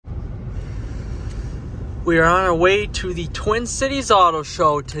We are on our way to the Twin Cities Auto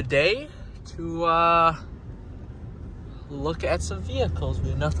Show today to look at some vehicles. We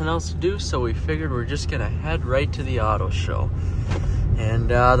have nothing else to do, so we figured we're just gonna head right to the auto show.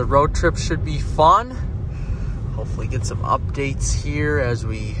 And the road trip should be fun. Hopefully get some updates here as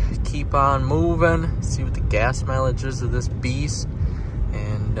we keep on moving, see what the gas mileage is of this beast,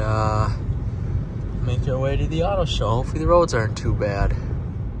 and make our way to the auto show. Hopefully the roads aren't too bad.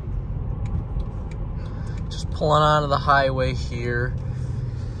 Just pulling onto the highway here.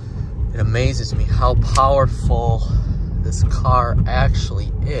 It amazes me how powerful this car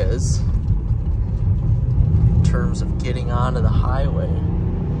actually is in terms of getting onto the highway.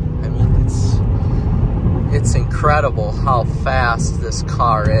 I mean, it's incredible how fast this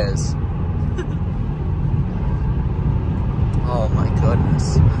car is. Oh my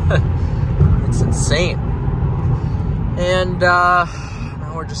goodness. It's insane. And now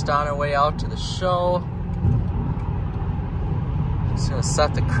we're just on our way out to the show. Just gonna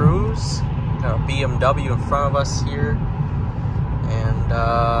set the cruise. Got a BMW in front of us here. And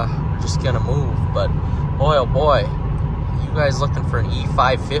we're just gonna move. But boy, oh boy, you guys looking for an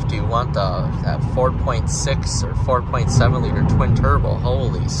E550 who want that 4.6 or 4.7 liter twin turbo.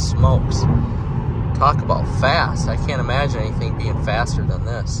 Holy smokes. Talk about fast. I can't imagine anything being faster than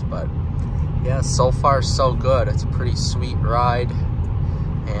this. But yeah, so far so good. It's a pretty sweet ride.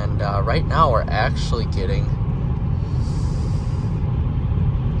 And right now we're actually getting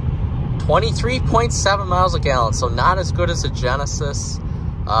 23.7 miles a gallon, so not as good as a Genesis,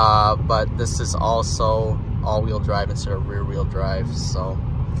 but this is also all-wheel drive instead of rear-wheel drive, so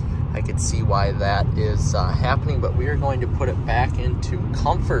I could see why that is happening. But we are going to put it back into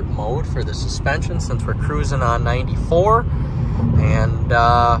comfort mode for the suspension since we're cruising on 94, and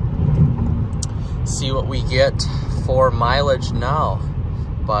see what we get for mileage now.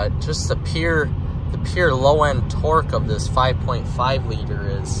 But just the pure low-end torque of this 5.5 liter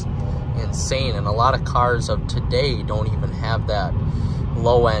is insane, and a lot of cars of today don't even have that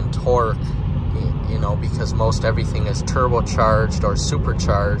low-end torque, you know, because most everything is turbocharged or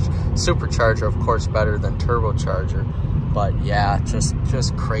supercharged. Supercharger, of course, better than turbocharger. But yeah, just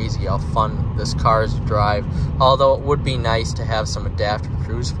crazy how fun this car is to drive. Although it would be nice to have some adaptive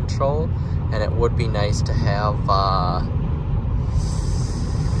cruise control, and it would be nice to have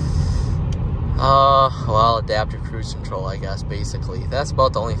well, adaptive cruise control, I guess, basically. That's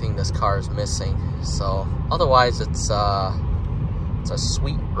about the only thing this car is missing. So, otherwise, it's a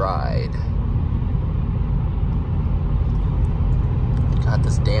sweet ride. Got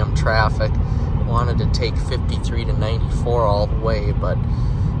this damn traffic. Wanted to take 53 to 94 all the way, but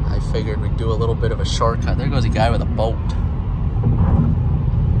I figured we'd do a little bit of a shortcut. There goes a guy with a boat.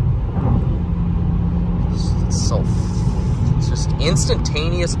 It's so just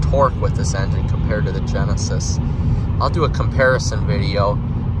instantaneous torque with this engine compared to the Genesis. I'll do a comparison video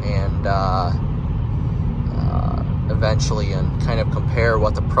and eventually, and kind of compare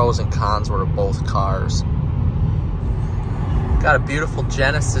what the pros and cons were of both cars. Got a beautiful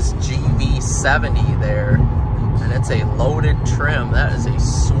Genesis GV70 there, and it's a loaded trim. That is a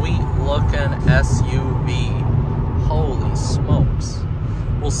sweet looking SUV. Holy smokes.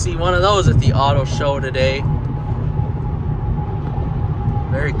 We'll see one of those at the auto show today.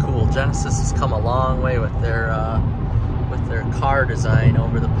 Very cool. Genesis has come a long way with their car design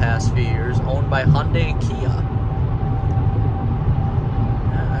over the past few years. Owned by Hyundai and Kia.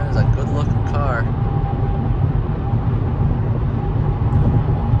 Yeah, that is a good looking car.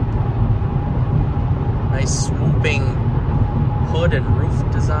 Nice swooping hood and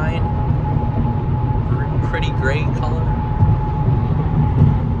roof design. Pretty gray color.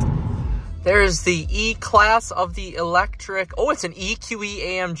 There's the E-Class of the electric. Oh, it's an EQE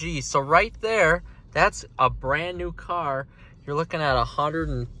AMG. So right there, that's a brand new car. You're looking at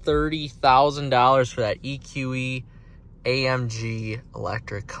 $130,000 for that EQE AMG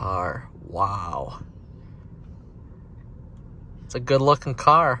electric car. Wow. It's a good looking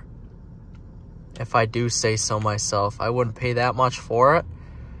car, if I do say so myself. I wouldn't pay that much for it.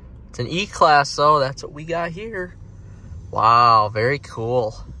 It's an E-Class though. That's what we got here. Wow, very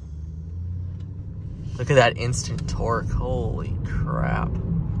cool. Look at that instant torque. Holy crap.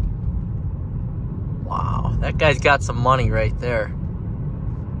 Wow. That guy's got some money right there.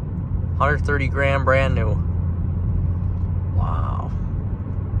 130 grand brand new. Wow.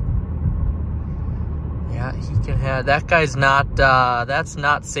 Yeah, he can have... That guy's not... that's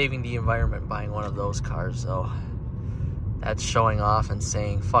not saving the environment buying one of those cars, though. That's showing off and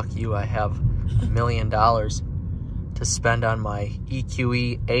saying, fuck you, I have $1 million to spend on my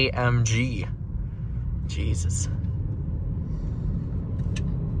EQE AMG. Jesus.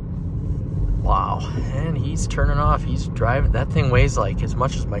 Wow. Wow, and he's turning off. He's driving. That thing weighs like as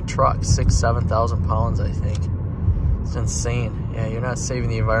much as my truck, 6,000 to 7,000 pounds, I think. It's insane. Yeah, you're not saving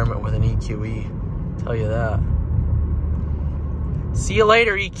the environment with an EQE. I'll tell you that. See you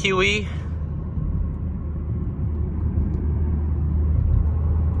later, EQE.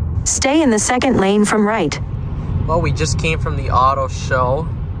 Stay in the second lane from right. Well, we just came from the auto show.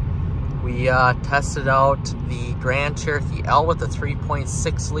 We tested out the Grand Cherokee L with the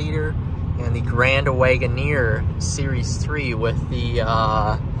 3.6 liter and the Grand Wagoneer Series 3 with the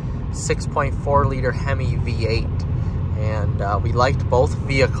 6.4 liter Hemi V8. And we liked both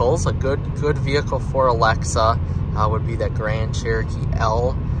vehicles. A good vehicle for Alexa would be that Grand Cherokee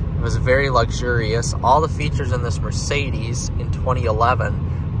L. It was very luxurious. All the features in this Mercedes in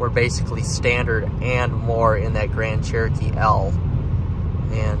 2011 were basically standard and more in that Grand Cherokee L.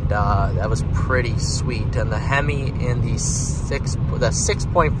 And that was pretty sweet. And the Hemi in the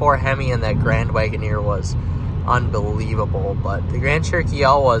 6.4 Hemi in that Grand Wagoneer was unbelievable. But the Grand Cherokee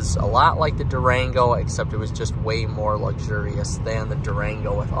L was a lot like the Durango, except it was just way more luxurious than the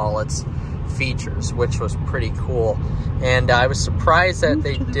Durango with all its features, which was pretty cool. And I was surprised that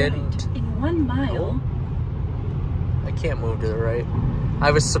they didn't. Right. In 1 mile. I can't move to the right. I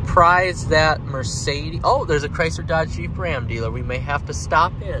was surprised that Mercedes... Oh, there's a Chrysler Dodge Jeep Ram dealer. We may have to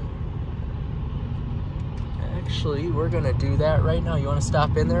stop in. Actually, we're going to do that right now. You want to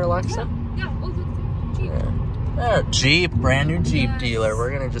stop in there, Alexa? Yeah. Oh, look there. Jeep. There, Jeep, brand new Jeep dealer.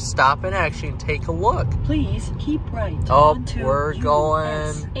 We're going to just stop in actually and take a look. Please keep right. Oh, onto we're going...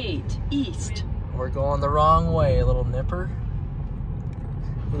 US 8 East. We're going the wrong way, little nipper.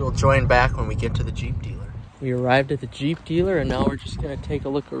 We will join back when we get to the Jeep dealer. We arrived at the Jeep dealer, and now we're just going to take a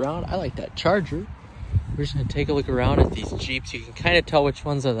look around. I like that Charger. We're just going to take a look around at these Jeeps. You can kind of tell which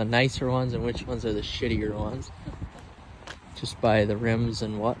ones are the nicer ones and which ones are the shittier ones, just by the rims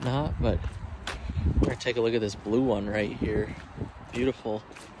and whatnot. But we're going to take a look at this blue one right here. Beautiful.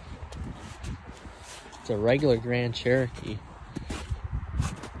 It's a regular Grand Cherokee.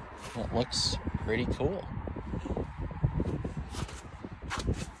 That looks pretty cool.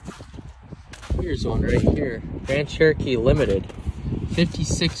 Here's one right here. Grand Cherokee Limited.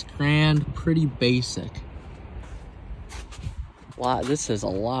 56 grand, pretty basic. Wow, this is a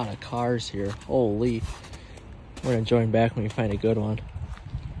lot of cars here. Holy. We're gonna join back when we find a good one.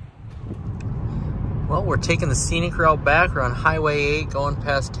 Well, we're taking the scenic route back. We're on Highway 8 going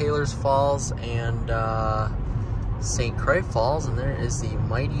past Taylor's Falls and St. Croix Falls, and there is the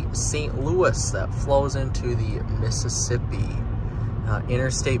mighty St. Louis that flows into the Mississippi.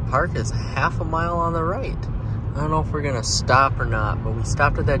 Interstate Park is half a mile on the right. I don't know if we're gonna stop or not, but we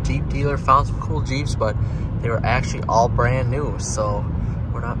stopped at that Jeep dealer, found some cool Jeeps, but they were actually all brand new, so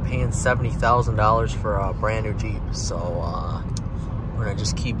we're not paying $70,000 for a brand new Jeep. So we're gonna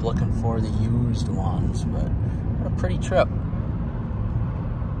just keep looking for the used ones, but what a pretty trip.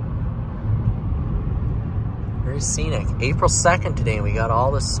 Very scenic. April 2nd today, and we got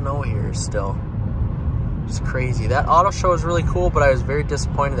all the snow here still. It's crazy. That auto show was really cool, but I was very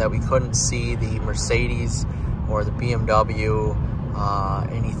disappointed that we couldn't see the Mercedes or the BMW,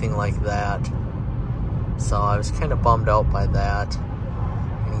 anything like that. So I was kind of bummed out by that.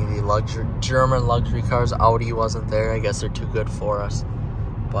 Any of the German luxury cars, Audi wasn't there. I guess they're too good for us.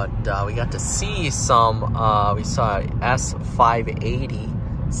 But we got to see some, we saw a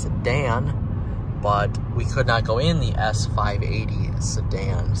S580 sedan, but we could not go in the S580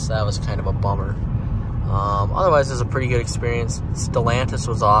 sedan, so that was kind of a bummer. Otherwise, it was a pretty good experience. Stellantis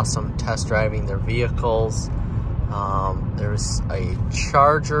was awesome, test driving their vehicles. There's a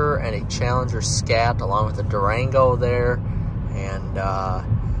Charger and a Challenger Scat along with a Durango there, and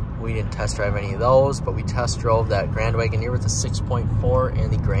we didn't test drive any of those, but we test drove that Grand Wagoneer with the 6.4 and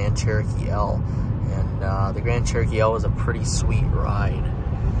the Grand Cherokee L. And the Grand Cherokee L was a pretty sweet ride.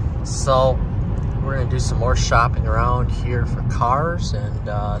 So we're gonna do some more shopping around here for cars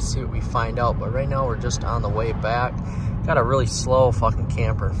and see what we find out. But right now we're just on the way back. Got a really slow fucking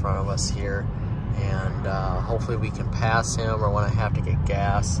camper in front of us here, and hopefully we can pass him, or when I have to get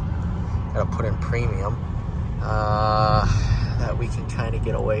gas, gotta put in premium, that we can kind of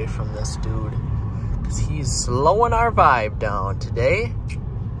get away from this dude, because he's slowing our vibe down today,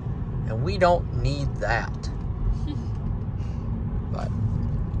 and we don't need that. But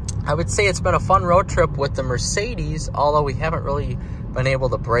I would say it's been a fun road trip with the Mercedes, although we haven't really been able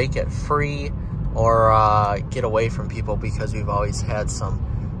to brake it free or get away from people, because we've always had some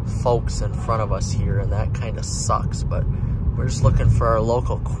folks in front of us here, and that kind of sucks. But we're just looking for our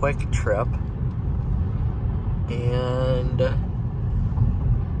local quick trip, and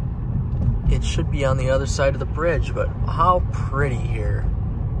it should be on the other side of the bridge. But how pretty here.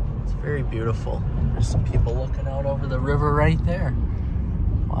 It's Very beautiful. There's some people looking out over the river right there.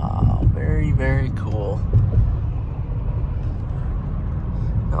 Wow, very, very cool.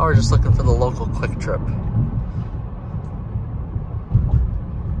 Now we're just looking for the local Quick Trip.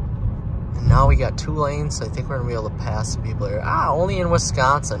 And now we got 2 lanes, so I think we're gonna be able to pass some people here. Only in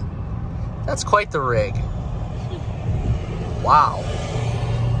Wisconsin. That's quite the rig. Wow.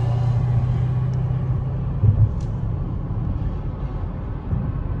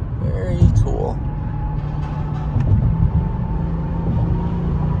 Very cool.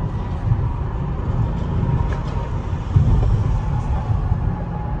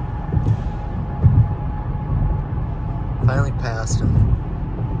 Finally passed him.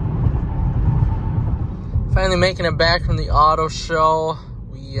 Finally making it back from the auto show.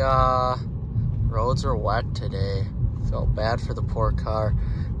 Roads are wet today. Felt bad for the poor car.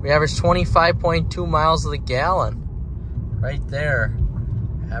 We averaged 25.2 miles to the gallon. Right there.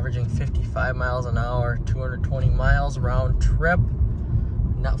 Averaging 55 miles an hour, 220 miles round trip.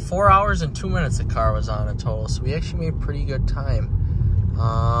 Now 4 hours and 2 minutes the car was on in total, so we actually made pretty good time.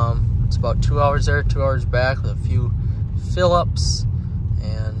 It's about 2 hours there, 2 hours back with a few fill-ups,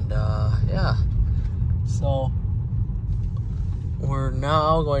 and yeah. So we're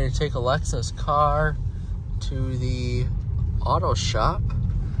now going to take Alexa's car to the auto shop,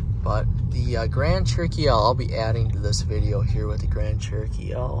 but the Grand Cherokee L, I'll be adding to this video here with the Grand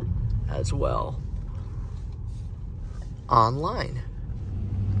Cherokee L as well online.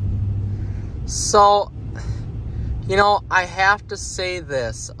 So, you know, I have to say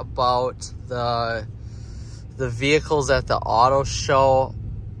this about the vehicles at the auto show,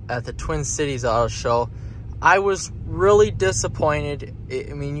 at the Twin Cities auto show. I was really disappointed.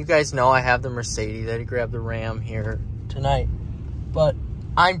 I mean, you guys know I have the Mercedes. I had to grab the Ram here tonight. But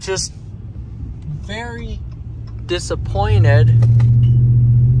I'm just very disappointed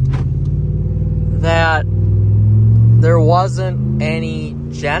that there wasn't any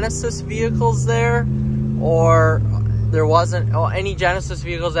Genesis vehicles there, or there wasn't any Genesis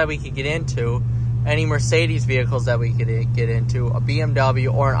vehicles that we could get into, any Mercedes vehicles that we could get into, a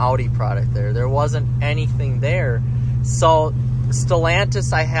BMW or an Audi product there. There wasn't anything there. So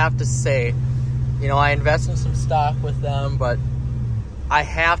Stellantis, I have to say, you know, I invest in some stock with them, but I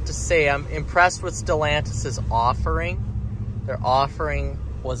have to say I'm impressed with Stellantis' offering. Their offering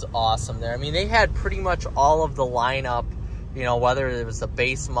was awesome there. I mean, they had pretty much all of the lineup, you know, whether it was the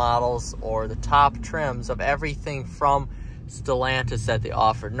base models or the top trims of everything from Stellantis that they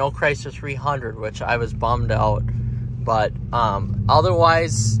offered. No Chrysler 300, which I was bummed out. But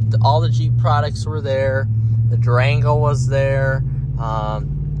otherwise, all the Jeep products were there. The Durango was there.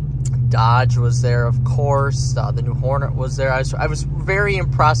 Dodge was there, of course. The new Hornet was there. I was very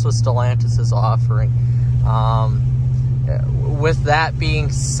impressed with Stellantis' offering. With that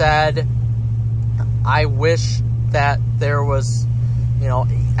being said, I wish that there was, you know,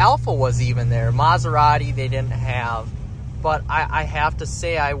 Alpha was even there. Maserati they didn't have. But I have to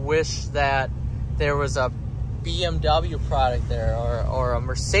say, I wish that there was a BMW product there, or a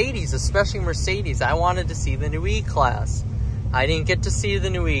Mercedes, especially Mercedes. I wanted to see the new E-Class. I didn't get to see the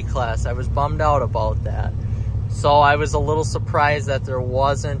new E-Class. I was bummed out about that. So I was a little surprised that there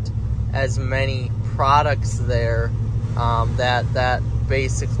wasn't as many products there that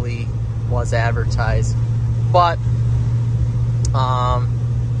basically was advertised. But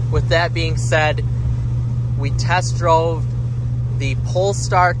with that being said, we test drove the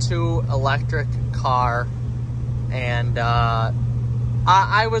Polestar 2 electric car, and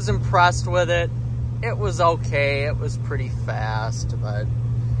I was impressed with it. It was okay. It was pretty fast, but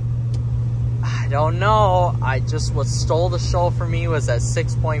I don't know. What stole the show for me was that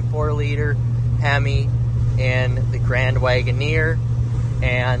 6.4 liter Hemi in the Grand Wagoneer,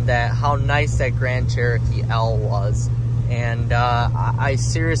 and how nice that Grand Cherokee L was. And I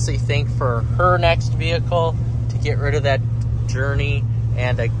seriously think for her next vehicle to get rid of that Journey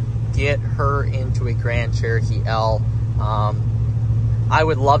and to get her into a Grand Cherokee L. I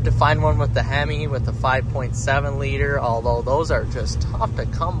would love to find one with the Hemi with the 5.7 liter, although those are just tough to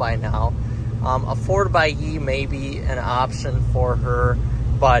come by now. A Ford by E may be an option for her,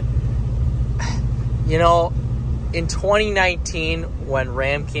 but you know, in 2019 when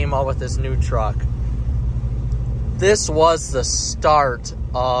Ram came out with this new truck, this was the start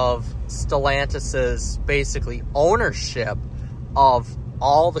of Stellantis's basically ownership of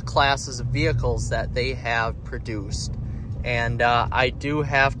all the classes of vehicles that they have produced. And I do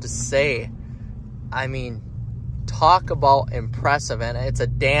have to say, I mean, talk about impressive. And it's a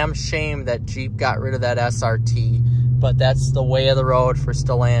damn shame that Jeep got rid of that SRT, but that's the way of the road for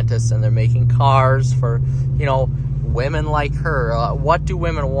Stellantis, and they're making cars for, you know, women like her, what do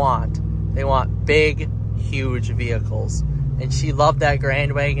women want? They want big, huge vehicles. And she loved that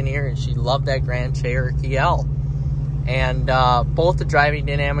Grand Wagoneer, and she loved that Grand Cherokee L. And both the driving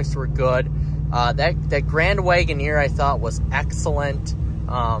dynamics were good. That Grand Wagoneer I thought was excellent.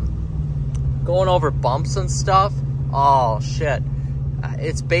 Going over bumps and stuff, oh shit.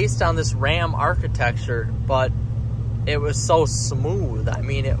 It's based on this Ram architecture, but it was so smooth. I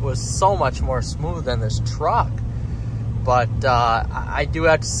mean, it was so much more smooth than this truck. But I do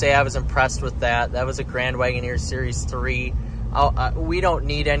have to say I was impressed with that. That was a Grand Wagoneer Series 3. We don't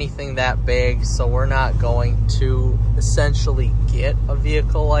need anything that big, so we're not going to essentially get a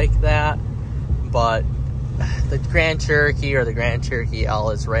vehicle like that. But the Grand Cherokee or the Grand Cherokee L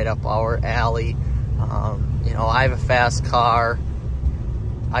is right up our alley. You know, I have a fast car.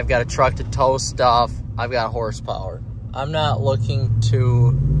 I've got a truck to tow stuff. I've got horsepower. I'm not looking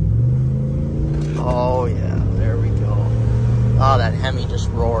to... Oh, yeah, there we go. Oh, that Hemi just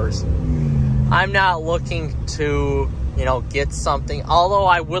roars. I'm not looking to, you know, get something. Although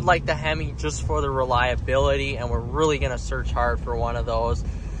I would like the Hemi just for the reliability, and we're really going to search hard for one of those.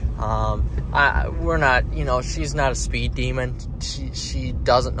 We're not, you know, she's not a speed demon. She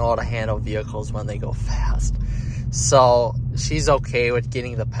doesn't know how to handle vehicles when they go fast. So she's okay with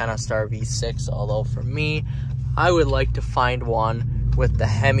getting the Pentastar V6. Although for me, I would like to find one with the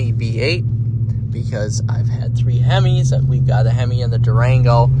Hemi V8, because I've had 3 Hemis. We've got a Hemi and the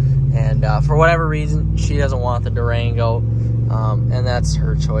Durango, and for whatever reason, she doesn't want the Durango, and that's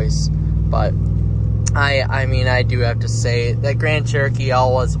her choice. But I mean, I do have to say that Grand Cherokee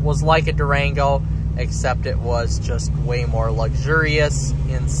L was like a Durango, except it was just way more luxurious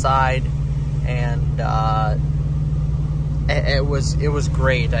inside, and it was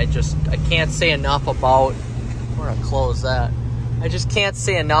great. I can't say enough about. We're gonna close that. I just can't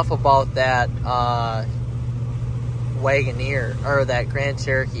say enough about that Wagoneer, or that Grand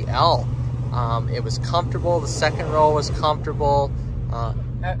Cherokee L. It was comfortable. The second row was comfortable.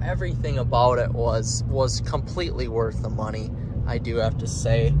 Everything about it was completely worth the money, I do have to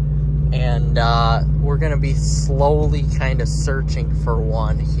say. And we're gonna be slowly kind of searching for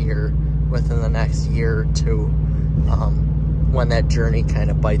one here within the next year or two, when that journey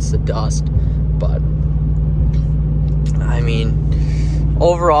kind of bites the dust. But I mean,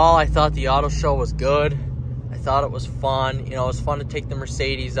 overall, I thought the auto show was good. I thought it was fun. You know, it was fun to take the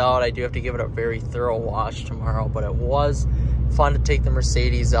Mercedes out. I do have to give it a very thorough wash tomorrow, but it was fun to take the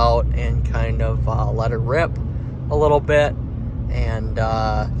Mercedes out and kind of let her rip a little bit, and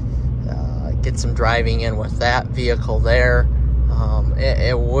get some driving in with that vehicle there.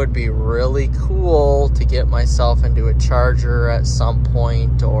 It would be really cool to get myself into a Charger at some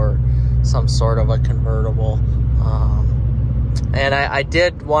point, or some sort of a convertible. And I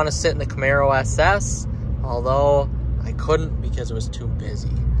did want to sit in the Camaro SS, although I couldn't because it was too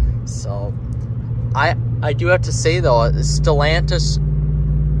busy. So I do have to say, though, Stellantis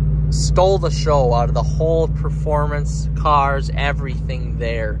stole the show out of the whole performance cars, everything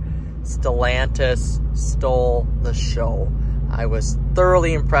there. Stellantis stole the show. I was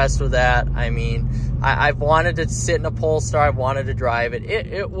thoroughly impressed with that. I mean, I've wanted to sit in a Polestar. I've wanted to drive it.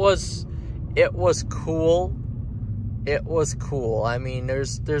 It was cool. It was cool. I mean,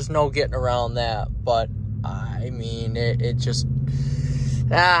 there's no getting around that. But I mean, it just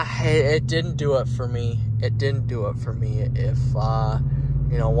it didn't do it for me. It didn't do it for me. If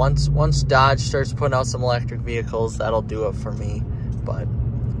you know, once Dodge starts putting out some electric vehicles, that'll do it for me. But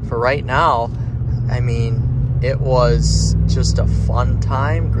for right now, I mean, it was just a fun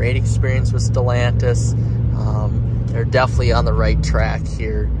time, great experience with Stellantis. They're definitely on the right track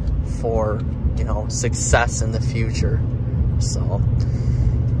here for, you know, success in the future. So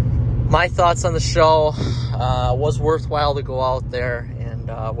my thoughts on the show, was worthwhile to go out there, and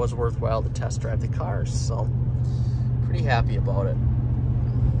was worthwhile to test drive the cars. So pretty happy about it.